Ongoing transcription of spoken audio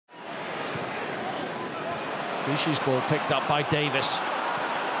Vichy's ball picked up by Davies.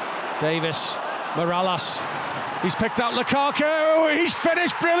 Davies, Morales. He's picked out Lukaku. He's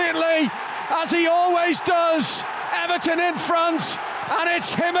finished brilliantly, as he always does. Everton in front, and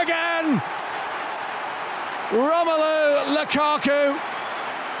it's him again. Romelu Lukaku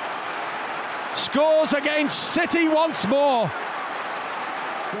scores against City once more.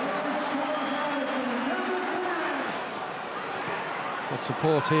 Good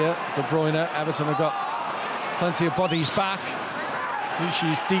support here. De Bruyne. Everton have got plenty of bodies back.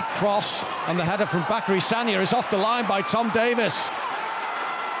 Vichy's deep cross, and the header from Bakary Sagna is off the line by Tom Davies.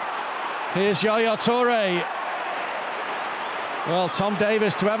 Here's Yaya Toure. Well, Tom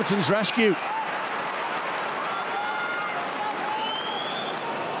Davies to Everton's rescue.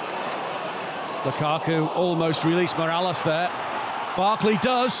 Lukaku almost released Morales there. Barkley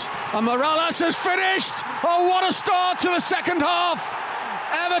does, and Morales has finished! Oh, what a start to the second half!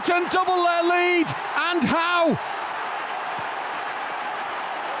 Everton double their lead, and how!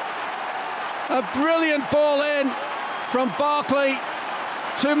 A brilliant ball in from Barkley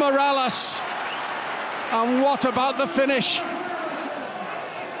to Morales. And what about the finish?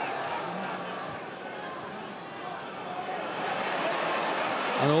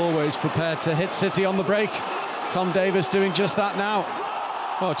 And always prepared to hit City on the break. Tom Davies doing just that now.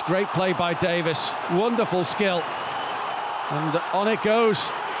 Oh, it's great play by Davies. Wonderful skill. And on it goes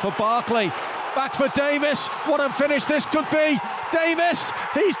for Barkley. Back for Davies. What a finish this could be. Davies,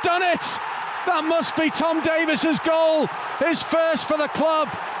 he's done it. That must be Tom Davies's goal. His first for the club.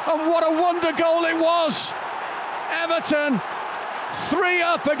 And what a wonder goal it was. Everton 3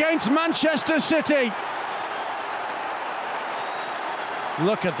 up against Manchester City.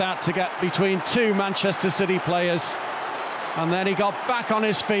 Look at that, to get between two Manchester City players. And then he got back on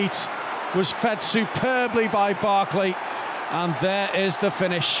his feet, was fed superbly by Barkley, and there is the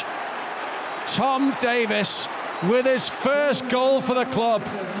finish. Tom Davies with his first goal for the club,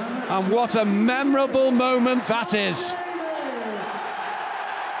 and what a memorable moment that is.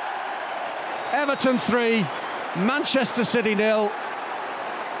 Everton 3, Manchester City 0.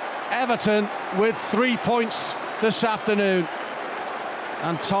 Everton with 3 points this afternoon.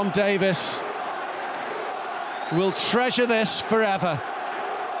 And Tom Davies will treasure this forever.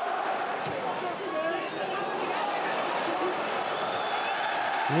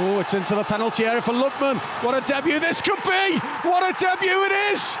 Oh, it's into the penalty area for Lookman. What a debut this could be! What a debut it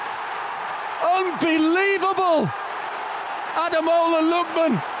is! Unbelievable! Ademola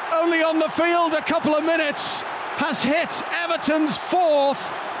Lookman, only on the field a couple of minutes, has hit Everton's 4th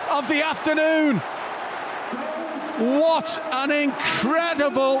of the afternoon. What an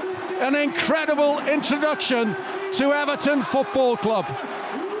incredible introduction to Everton Football Club.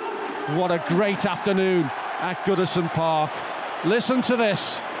 What a great afternoon at Goodison Park. Listen to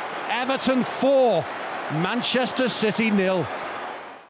this. Everton 4, Manchester City 0.